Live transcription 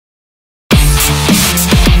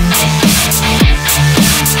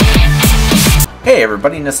Hey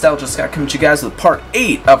everybody, Nostalgia Scott coming to you guys with part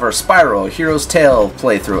 8 of our Spyro Hero's Tale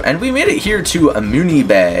playthrough, and we made it here to Amuni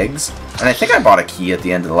Bags, and I think I bought a key at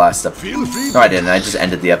the end of the last episode. No, I didn't, I just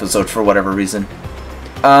ended the episode for whatever reason.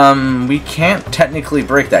 We can't technically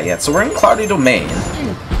break that yet, so we're in Cloudy Domain,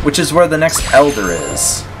 which is where the next Elder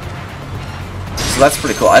is. So that's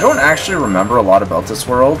pretty cool. I don't actually remember a lot about this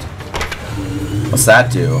world. What's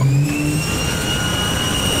that do?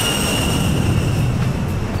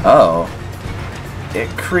 Oh. It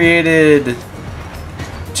created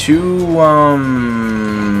two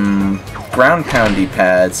ground poundy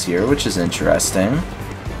pads here, which is interesting.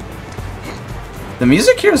 The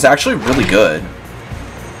music here is actually really good.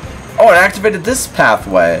 Oh, it activated this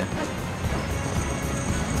pathway.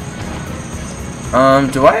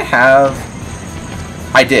 Do I have...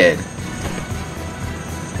 I did.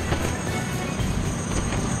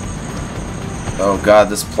 Oh god,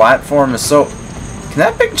 this platform is so... Can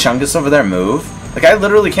that big chungus over there move? Like, I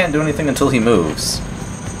literally can't do anything until he moves.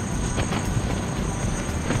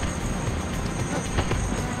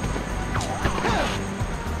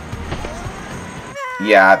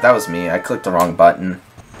 Yeah, that was me. I clicked the wrong button.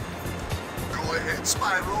 Go ahead,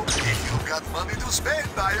 Spyro. If you've got money to spend,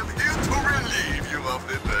 I am here to relieve you of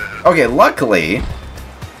the burden. Okay, luckily,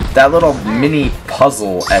 that little mini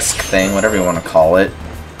puzzle-esque thing, whatever you want to call it,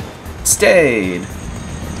 stayed.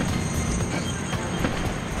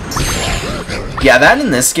 Yeah, that in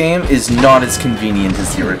this game is not as convenient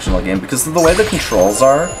as the original game because of the way the controls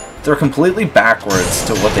are. They're completely backwards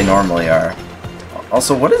to what they normally are.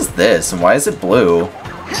 Also, what is this and why is it blue?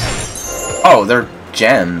 Oh, they're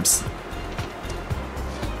gems.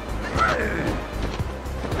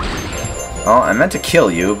 Oh, I meant to kill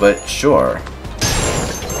you, but sure.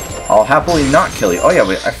 I'll happily not kill you. Oh yeah,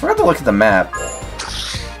 wait, I forgot to look at the map.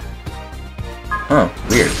 Huh,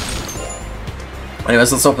 weird.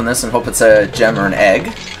 Anyways, let's open this and hope it's a gem or an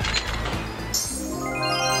egg.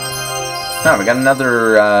 Oh, we got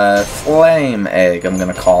another flame egg, I'm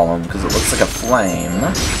gonna call them, because it looks like a flame.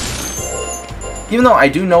 Even though I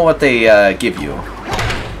do know what they give you.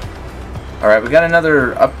 Alright, we got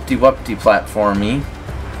another uppity-wuppity platformy.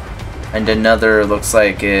 And another, looks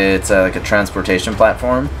like it's like a transportation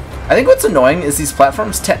platform. I think what's annoying is these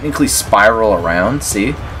platforms technically spiral around,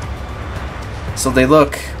 see? So they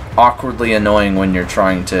look awkwardly annoying when you're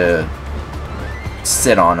trying to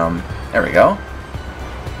sit on them. There we go.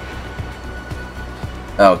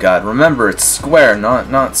 Oh god, remember it's square,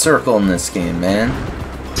 not circle in this game, man.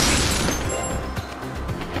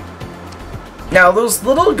 Now, those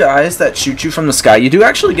little guys that shoot you from the sky, you do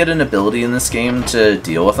actually get an ability in this game to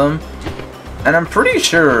deal with them. And I'm pretty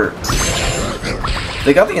sure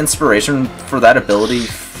they got the inspiration for that ability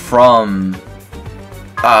from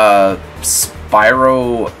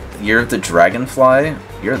Spyro Year of the Dragonfly?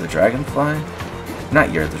 Year of the Dragonfly?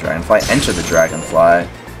 Not Year of the Dragonfly, Enter the Dragonfly.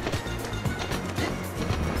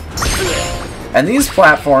 And these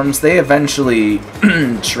platforms, they eventually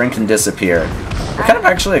shrink and disappear. They're kind of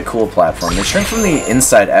actually a cool platform. They shrink from the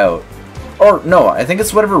inside out. Or, no, I think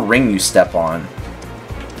it's whatever ring you step on.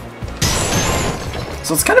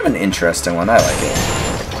 So it's kind of an interesting one. I like it.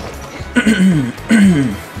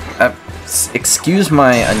 Excuse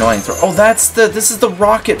my annoying throw. Oh, this is the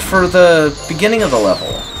rocket for the beginning of the level.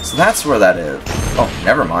 So that's where that is. Oh,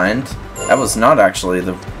 never mind. That was not actually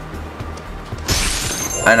the...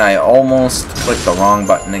 And I almost clicked the wrong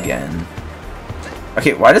button again.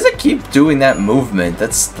 Okay, why does it keep doing that movement?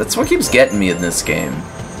 That's what keeps getting me in this game.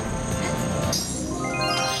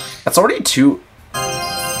 That's already 2.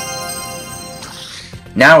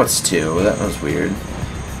 Now it's 2. That was weird.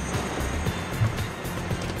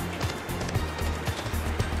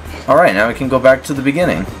 Alright, now we can go back to the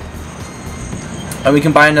beginning. And we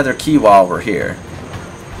can buy another key while we're here.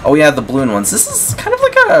 Oh yeah, the balloon ones. This is kind of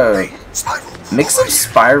like a mix of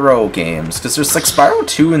Spyro games, because there's like Spyro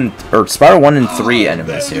 2 and or Spyro 1 and 3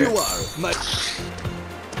 enemies here.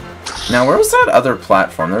 Now, where was that other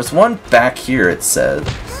platform? There's one back here, it said.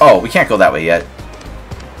 Oh, we can't go that way yet.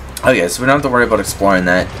 Okay, so we don't have to worry about exploring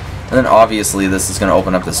that. And then obviously this is going to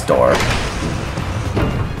open up this door.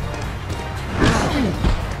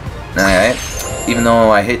 Alright. Even though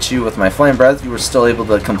I hit you with my flame breath, you were still able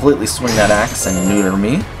to completely swing that axe and neuter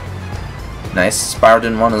me. Nice. Spyro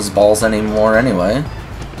didn't want his balls anymore anyway.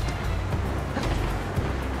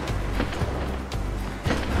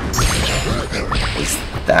 Is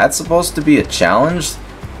that supposed to be a challenge?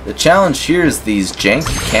 The challenge here is these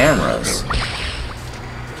janky cameras.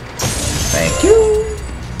 Thank you.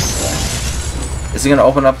 Is he going to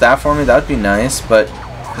open up that for me? That would be nice, but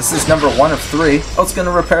this is number 1 of 3. Oh, it's going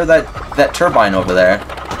to repair that turbine over there.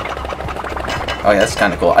 Oh yeah, that's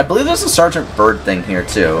kind of cool. I believe there's a Sergeant Bird thing here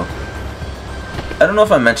too. I don't know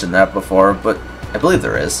if I mentioned that before, but I believe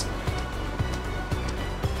there is.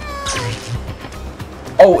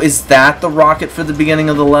 Oh, is that the rocket for the beginning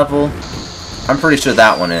of the level? I'm pretty sure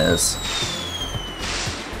that one is.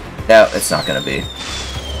 No, it's not gonna be.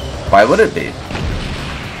 Why would it be?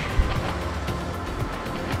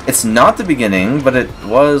 It's not the beginning, but it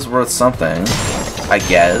was worth something, I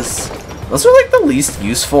guess. Those are like the least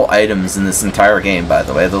useful items in this entire game, by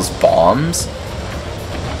the way, those bombs.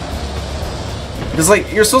 Because,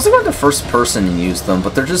 like, you're supposed to go into first person and use them,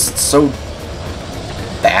 but they're just so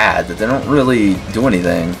bad that they don't really do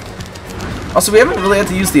anything. Also, we haven't really had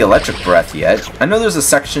to use the electric breath yet. I know there's a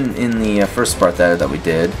section in the first part there that we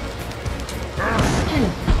did.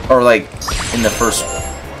 Or, like, in the first...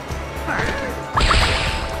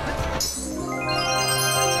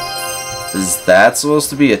 Is that supposed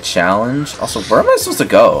to be a challenge? Also, where am I supposed to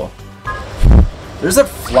go? There's a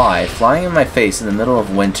fly flying in my face in the middle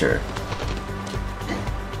of winter.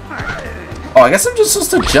 Oh, I guess I'm just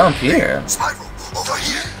supposed to jump here. Spyro, over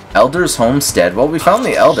here. Elder's Homestead. Well, we found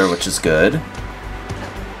the Elder, which is good.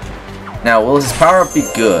 Now, will his power-up be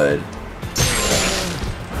good?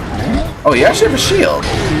 Oh, you actually have a shield.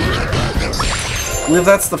 I believe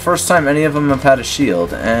that's the first time any of them have had a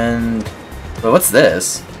shield. And... Wait, what's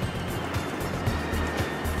this?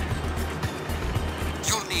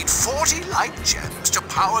 You'll need 40 light gems to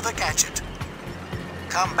power the gadget.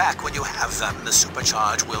 Come back when you have them. The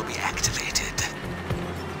supercharge will be activated.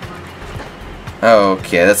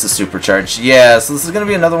 Okay, that's a supercharge. Yeah, so this is going to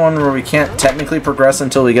be another one where we can't technically progress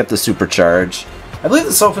until we get the supercharge. I believe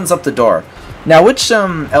this opens up the door. Now, which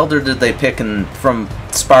Elder did they pick from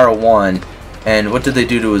Spyro 1, and what did they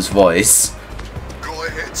do to his voice? Go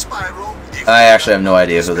ahead, Spyro. I actually have no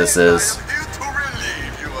idea who this is.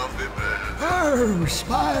 Oh,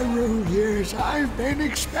 Spyro, yes, I've been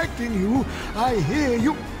expecting you. I hear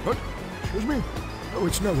you... excuse me? Oh,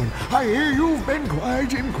 it's no one. I hear you've been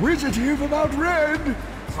quite inquisitive about Red.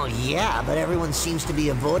 Oh, yeah, but everyone seems to be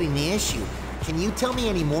avoiding the issue. Can you tell me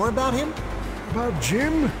any more about him? About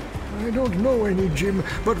Jim? I don't know any Jim,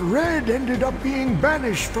 but Red ended up being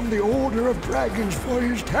banished from the Order of Dragons for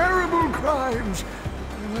his terrible crimes.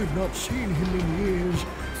 I've not seen him in years.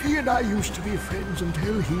 He and I used to be friends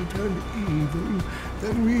until he turned evil.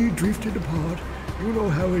 Then we drifted apart. You know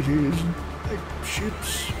how it is, like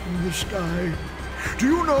ships in the sky. Do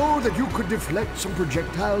you know that you could deflect some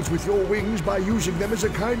projectiles with your wings by using them as a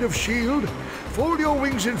kind of shield? Fold your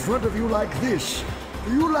wings in front of you like this.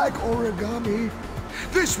 Do you like origami?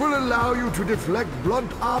 This will allow you to deflect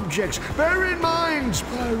blunt objects. Bear in mind,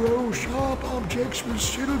 Spyro, sharp objects will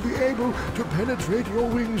still be able to penetrate your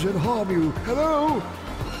wings and harm you. Hello?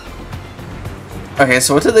 Okay,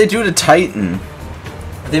 so what did they do to Titan?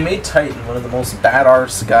 They made Titan, one of the most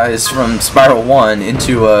badass guys from Spyro 1,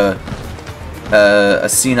 into a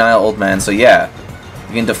senile old man. So yeah,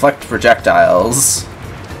 you can deflect projectiles.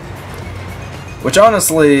 Which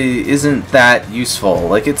honestly isn't that useful.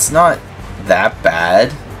 Like, it's not that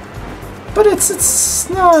bad, but it's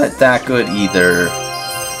not that good either.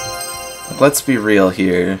 Like, let's be real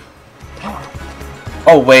here.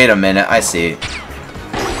 Oh, wait a minute, I see.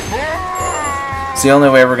 It's the only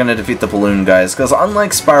way we're gonna defeat the balloon guys, because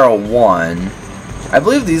unlike Spyro 1, I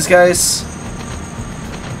believe these guys...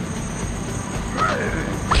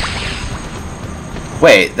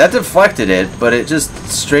 Wait, that deflected it, but it just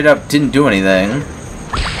straight up didn't do anything.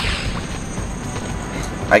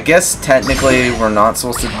 I guess technically we're not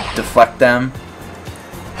supposed to deflect them.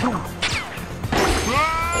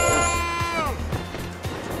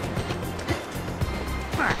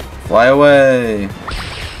 Fly away!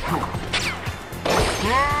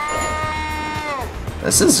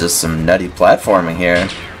 This is just some nutty platforming here.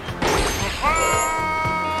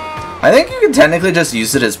 I think you can technically just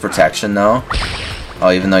use it as protection though.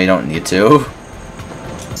 Oh, even though you don't need to.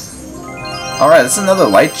 Alright, that's another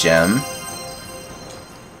light gem.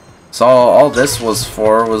 So all this was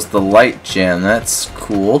for was the light gem. That's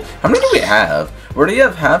cool. How many do we have? We already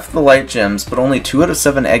have half the light gems, but only 2 out of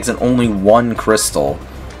 7 eggs and only 1 crystal.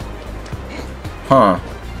 Huh.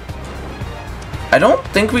 I don't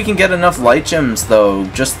think we can get enough light gems though,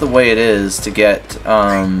 just the way it is, to get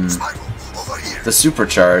the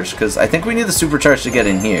supercharge, because I think we need the supercharge to get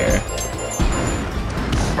in here.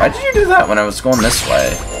 Why did you do that when I was going this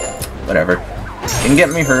way? Whatever. Didn't get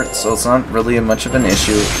me hurt, so it's not really much of an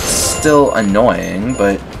issue. It's still annoying,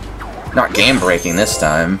 but not game-breaking this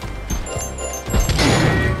time.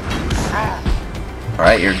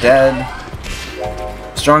 Alright, you're dead.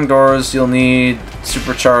 Strong doors, you'll need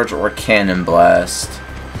supercharge or cannon blast.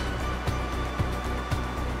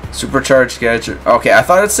 Supercharged gadget. Okay, I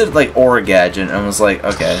thought it said like or gadget and I was like,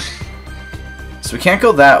 okay. So we can't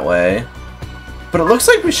go that way. But it looks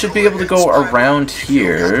like we should be able to go around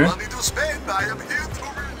here.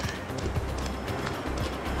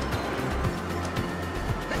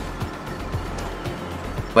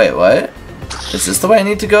 Wait, what? Is this the way I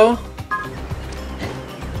need to go?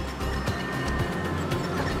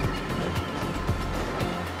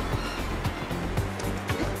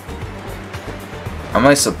 Am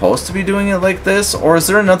I supposed to be doing it like this? Or is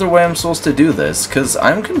there another way I'm supposed to do this? Because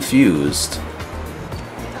I'm confused.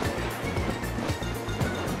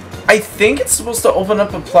 I think it's supposed to open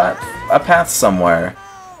up a path somewhere.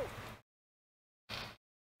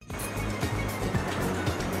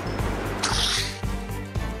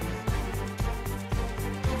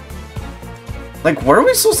 Like, where are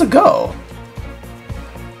we supposed to go?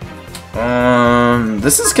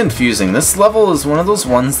 This is confusing. This level is one of those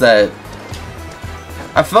ones that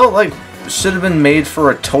I felt like should have been made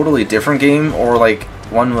for a totally different game, or like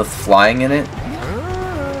one with flying in it.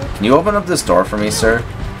 Can you open up this door for me, sir?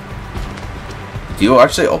 Do you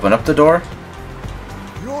actually open up the door?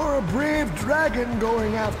 You're a brave dragon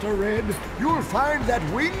going after Red. You'll find that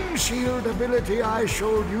wing shield ability I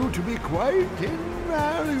showed you to be quite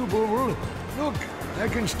invaluable. Look, I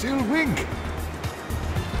can still wink.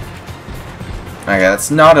 Okay,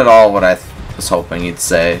 that's not at all what I was hoping you'd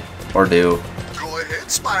say or do. Go ahead,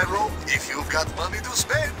 Spyro. If you've got money to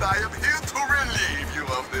spend, I am here to relieve you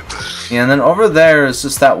of the burden. Yeah, and then over there is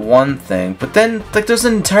just that one thing. But then, like, there's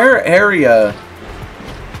an entire area,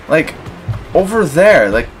 like, over there.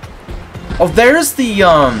 Like, oh, there's the,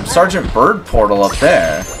 Sergeant Bird portal up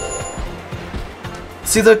there.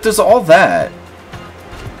 See, look, there's all that.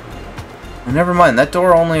 Never mind, that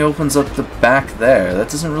door only opens up the back there. That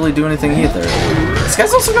doesn't really do anything either. This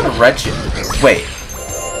guy's also got a Ratchet. Wait.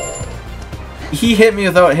 He hit me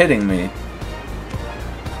without hitting me.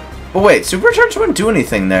 But wait, Supercharge wouldn't do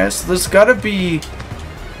anything there, so there's gotta be...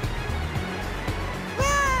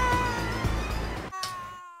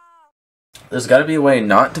 There's gotta be a way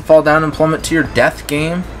not to fall down and plummet to your death,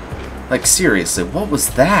 game. Like, seriously, what was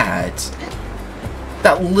that?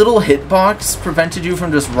 That little hitbox prevented you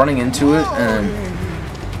from just running into it, and...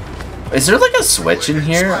 Is there like a switch in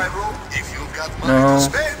here? No.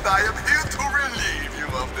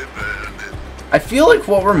 I feel like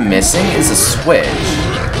what we're missing is a switch.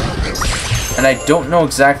 And I don't know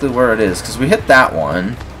exactly where it is, because we hit that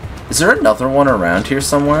one. Is there another one around here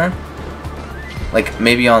somewhere? Like,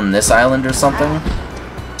 maybe on this island or something?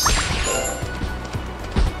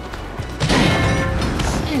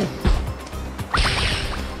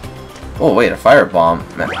 Oh wait, a firebomb.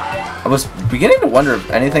 I was beginning to wonder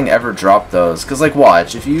if anything ever dropped those. Because, like,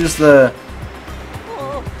 watch, if you use the...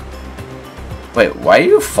 Wait, why are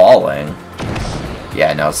you falling?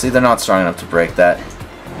 Yeah, no, see, they're not strong enough to break that.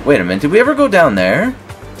 Wait a minute, did we ever go down there?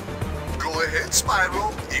 Go ahead,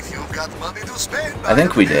 Spyro. If you've got money to spend, I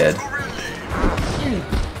think we did.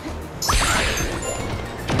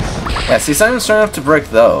 Yeah, see, it's not even strong enough to break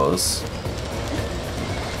those.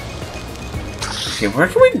 Okay, where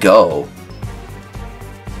can we go?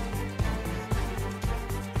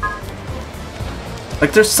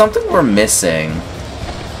 Like, there's something we're missing.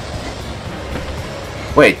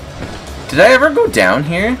 Wait, did I ever go down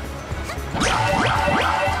here?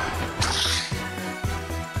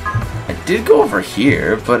 I did go over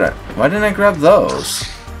here, but why didn't I grab those?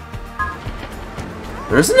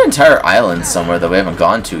 There's an entire island somewhere that we haven't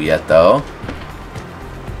gone to yet, though.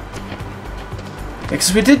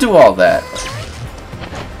 Because we did do all that.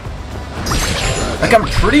 Like, I'm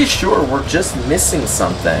pretty sure we're just missing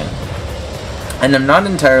something. And I'm not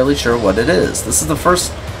entirely sure what it is. This is the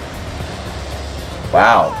first...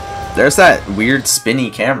 Wow. There's that weird spinny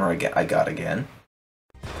camera I got again.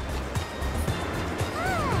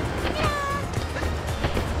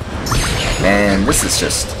 Man, this is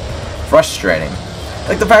just frustrating.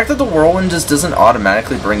 Like, the fact that the whirlwind just doesn't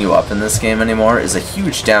automatically bring you up in this game anymore is a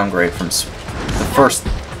huge downgrade from the first,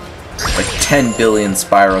 like, 10 billion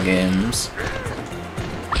Spyro games.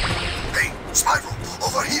 Hey, Spyro,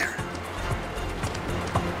 over here.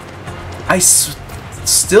 I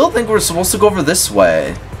still think we're supposed to go over this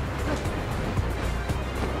way.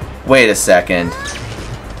 Wait a second.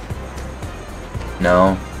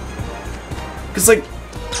 No. Because, like...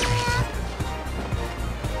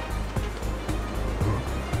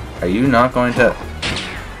 Are you not going to...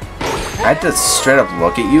 I had to straight up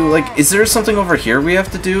look at you. Like, is there something over here we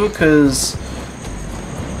have to do? Because...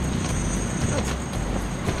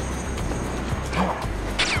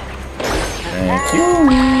 Thank you.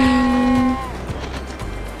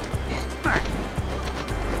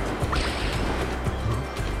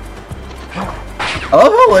 I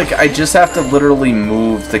love how, like, I just have to literally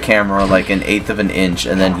move the camera like 1/8 of an inch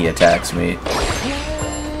and then he attacks me.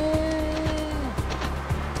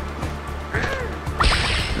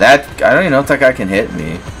 That, I don't even know if that guy can hit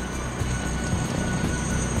me.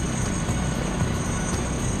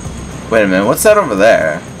 Wait a minute, what's that over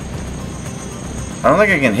there? I don't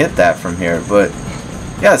think I can hit that from here, but...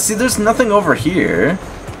 Yeah, see, there's nothing over here.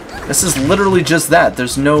 This is literally just that.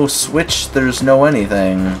 There's no switch, there's no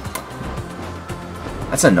anything.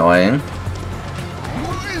 That's annoying.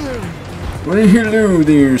 Well, hello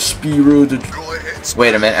there, Spyro.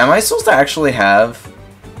 Wait a minute, am I supposed to actually have...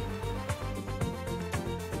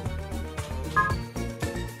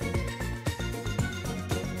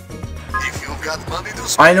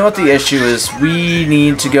 I know what the issue is. We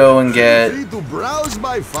need to go and get... to browse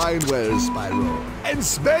my fine wares, Spyro. And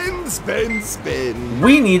spend, spend, spend.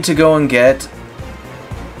 We need to go and get...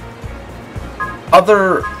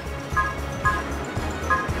 other...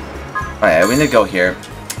 Alright, we need to go here.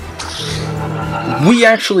 We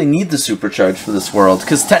actually need the supercharge for this world,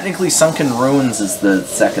 because technically Sunken Ruins is the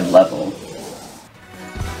second level.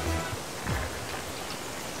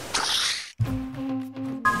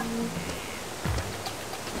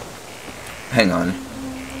 Hang on.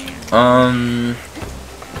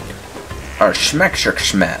 Our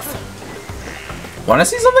Schmeck-Schmeck-Schmeth. Wanna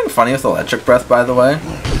see something funny with electric breath, by the way?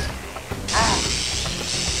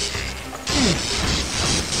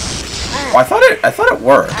 Oh, I thought it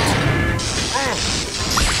worked.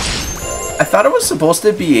 I thought it was supposed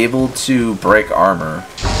to be able to break armor.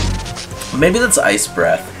 Maybe that's ice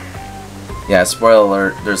breath. Yeah, spoiler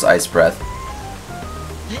alert, there's ice breath.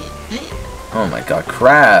 Oh my god,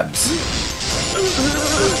 crabs!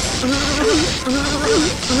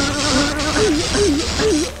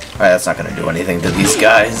 Alright, that's not gonna do anything to these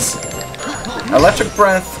guys. Electric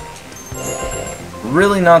breath,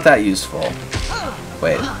 really not that useful.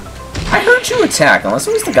 Wait, I heard you attack, unless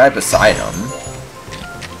it was the guy beside him.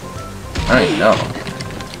 I don't even know.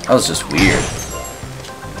 That was just weird.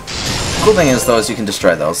 Cool thing is, though, is you can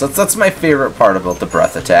destroy those. That's my favorite part about the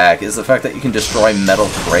breath attack, is the fact that you can destroy metal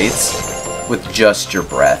crates with just your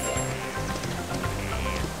breath.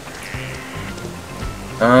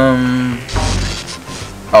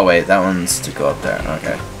 Oh wait, that one's to go up there.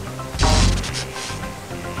 Okay.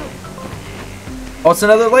 Oh, it's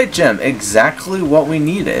another light gem. Exactly what we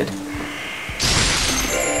needed.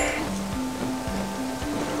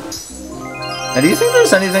 Now, do you think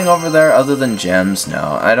there's anything over there other than gems?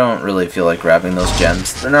 No, I don't really feel like grabbing those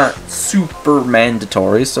gems. They're not super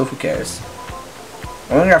mandatory, so who cares?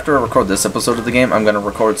 After I record this episode of the game, I'm going to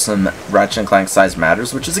record some Ratchet and Clank Size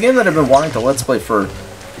Matters, which is a game that I've been wanting to Let's Play for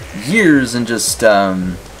years and just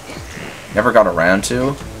never got around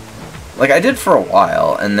to. Like, I did for a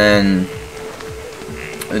while, and then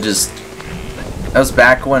that was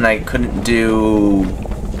back when I couldn't do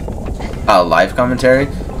live commentary.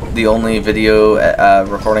 The only video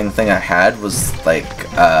recording thing I had was like,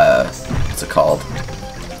 what's it called?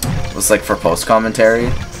 It was like for post commentary.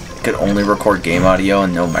 I could only record game audio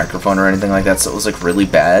and no microphone or anything like that, so it was like really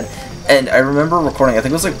bad. And I remember recording, I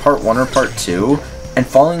think it was like part 1 or part 2, and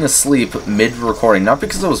falling asleep mid-recording, not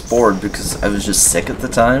because I was bored, because I was just sick at the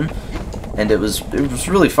time. And it was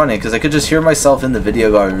really funny, because I could just hear myself in the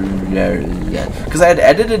video go, because I had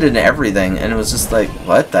edited and everything, and it was just like,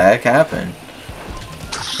 what the heck happened?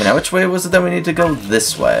 Okay, now which way was it that we need to go?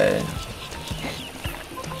 This way.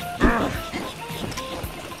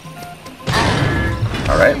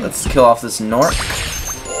 Alright, let's kill off this Nork.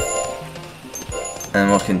 And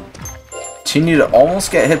we'll continue to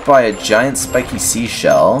almost get hit by a giant spiky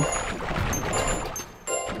seashell.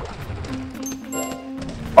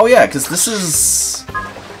 Oh yeah, because this is...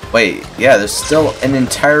 Wait, yeah, there's still an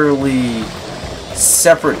entirely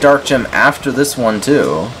separate dark gem after this one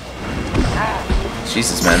too.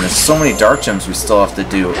 Jesus, man, there's so many dark gems we still have to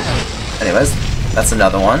do. Anyways, that's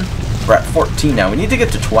another one. We're at 14 now. We need to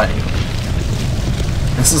get to 20.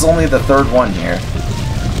 This is only the 3rd one here.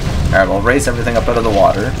 Alright, we'll raise everything up out of the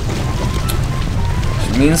water.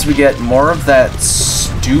 Which means we get more of that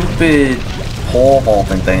stupid pole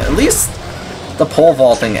vaulting thing. At least the pole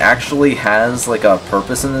vaulting actually has like a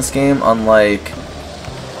purpose in this game, unlike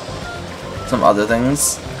some other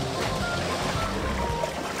things.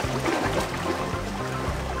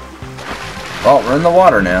 Well, we're in the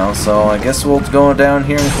water now, so I guess we'll go down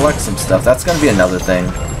here and collect some stuff. That's going to be another thing,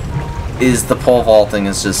 is the pole vaulting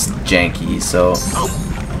is just janky, so...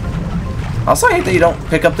 Also, I hate that you don't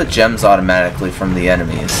pick up the gems automatically from the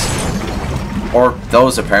enemies. Or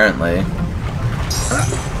those, apparently.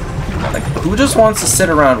 Like, who just wants to sit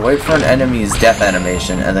around, wait for an enemy's death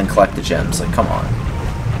animation, and then collect the gems? Like, come on.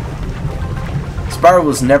 Spyro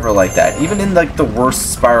was never like that. Even in like the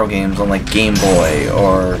worst Spyro games on like Game Boy,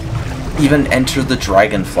 or even Enter the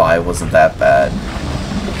Dragonfly wasn't that bad.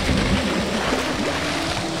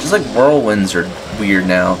 Just like whirlwinds are weird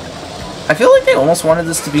now. I feel like they almost wanted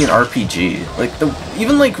this to be an RPG. Like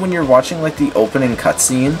even like when you're watching like the opening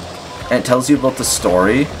cutscene and it tells you about the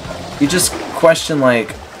story, you just question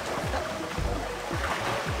like,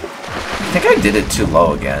 I think I did it too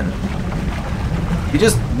low again. You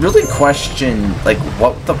just really question like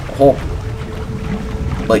what the whole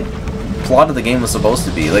like plot of the game was supposed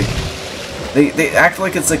to be. Like they act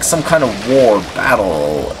like it's like some kind of war,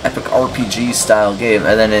 battle, epic RPG style game,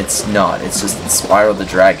 and then it's not. It's just Spyro the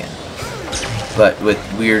Dragon, but with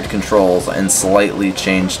weird controls and slightly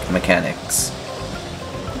changed mechanics.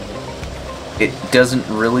 It doesn't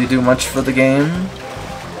really do much for the game.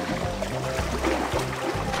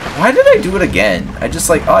 Why did I do it again? I just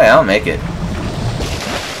like, oh yeah, I'll make it.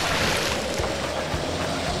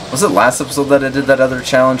 Was it last episode that I did that other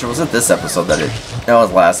challenge, or was it this episode that it... No, it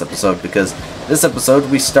was last episode, because this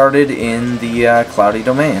episode we started in the cloudy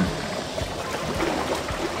domain.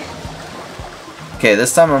 Okay,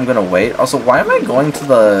 this time I'm gonna wait. Also, why am I going to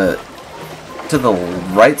the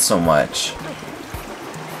right so much?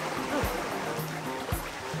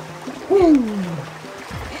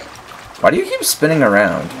 Why do you keep spinning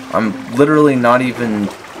around? I'm literally not even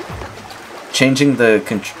changing the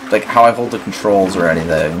like how I hold the controls or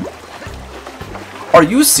anything. Are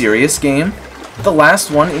you serious, game? The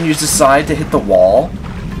last one and you decide to hit the wall?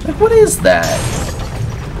 Like, what is that?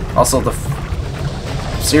 Also, the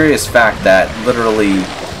serious fact that literally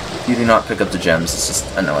you do not pick up the gems is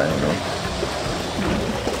just annoying me.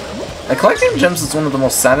 Like, collecting gems is one of the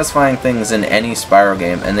most satisfying things in any Spyro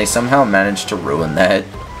game, and they somehow managed to ruin that.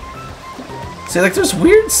 See, like, there's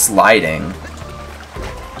weird sliding.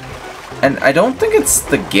 And I don't think it's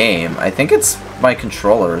the game. I think it's my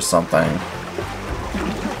controller or something.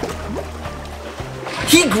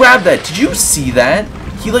 He grabbed that! Did you see that?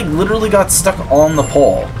 He, like, literally got stuck on the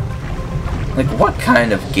pole. Like, what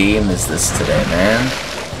kind of game is this today, man?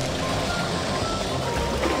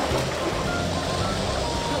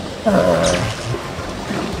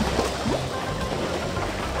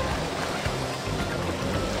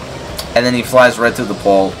 And then he flies right through the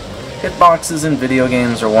pole. Hitboxes in video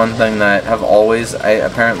games are one thing that have always,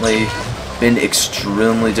 apparently, been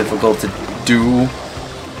extremely difficult to do.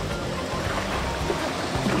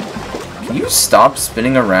 Can you stop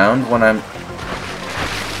spinning around when I'm...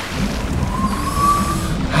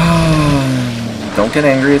 Don't get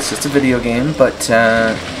angry, it's just a video game, but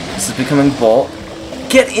this is becoming bold.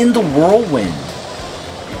 Get in the whirlwind!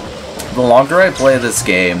 The longer I play this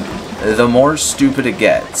game, the more stupid it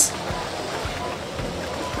gets.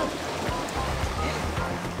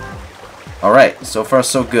 Alright, so far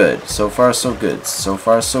so good. So far so good. So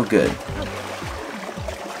far so good.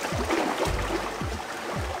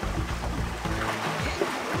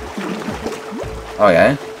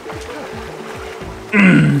 Okay.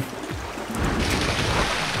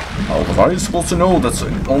 How was I supposed to know that's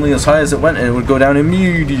only as high as it went and it would go down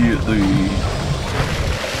immediately?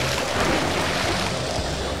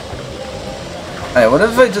 Alright, what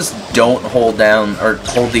if I just don't hold down or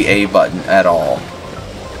hold the A button at all?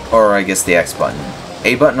 Or I guess the X button.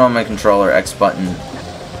 A button on my controller, X button.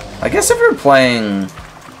 I guess if you're playing...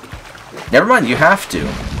 Never mind, you have to.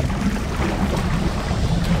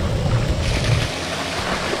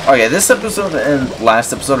 Okay, this episode and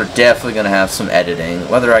last episode are definitely going to have some editing.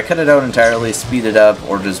 Whether I cut it out entirely, speed it up,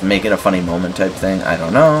 or just make it a funny moment type thing, I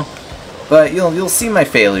don't know. But you'll see my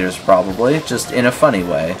failures probably, just in a funny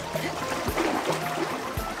way.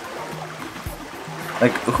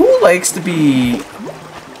 Like, who likes to be...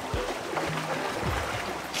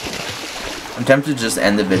 I'm tempted to just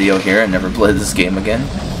end the video here and never play this game again.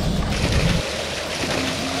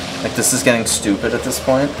 Like, this is getting stupid at this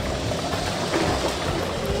point.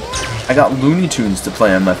 I got Looney Tunes to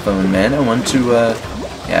play on my phone, man. I want to,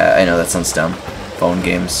 yeah, I know that sounds dumb. Phone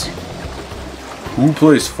games. Who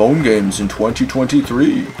plays phone games in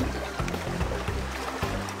 2023? You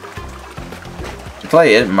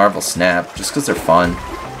play it in Marvel Snap, just because they're fun.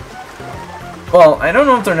 Well, I don't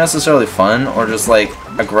know if they're necessarily fun, or just, like,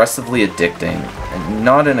 aggressively addicting. And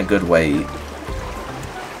not in a good way.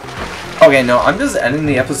 Okay, no, I'm just ending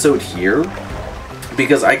the episode here.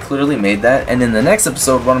 Because I clearly made that, and in the next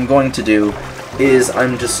episode, what I'm going to do is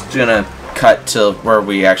I'm just gonna cut to where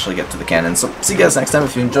we actually get to the canon. So, see you guys next time.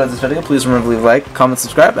 If you enjoyed this video, please remember to leave a like, comment,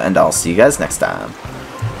 subscribe, and I'll see you guys next time.